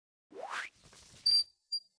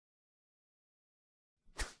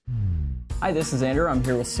Hi, this is Andrew. I'm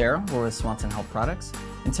here with Sarah. We're with Swanson Health Products.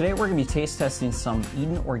 And today we're going to be taste testing some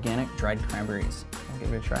Eden Organic Dried Cranberries. I'll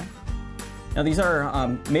give it a try. Now these are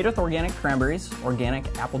made with organic cranberries,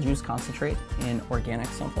 organic apple juice concentrate, and organic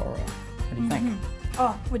sunflower oil. What do you think?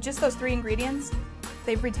 Oh, with just those 3 ingredients,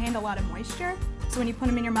 they've retained a lot of moisture. So when you put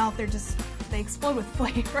them in your mouth, they explode with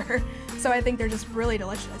flavor. So I think they're just really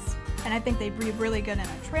delicious. And I think they'd be really good in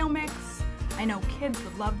a trail mix. I know kids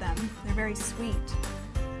would love them. They're very sweet.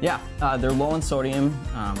 Yeah, they're low in sodium.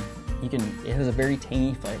 It has a very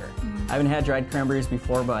tangy flavor. I haven't had dried cranberries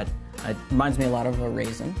before, but it reminds me a lot of a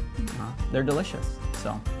raisin. They're delicious.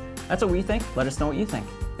 So that's what we think. Let us know what you think.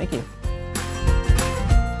 Thank you.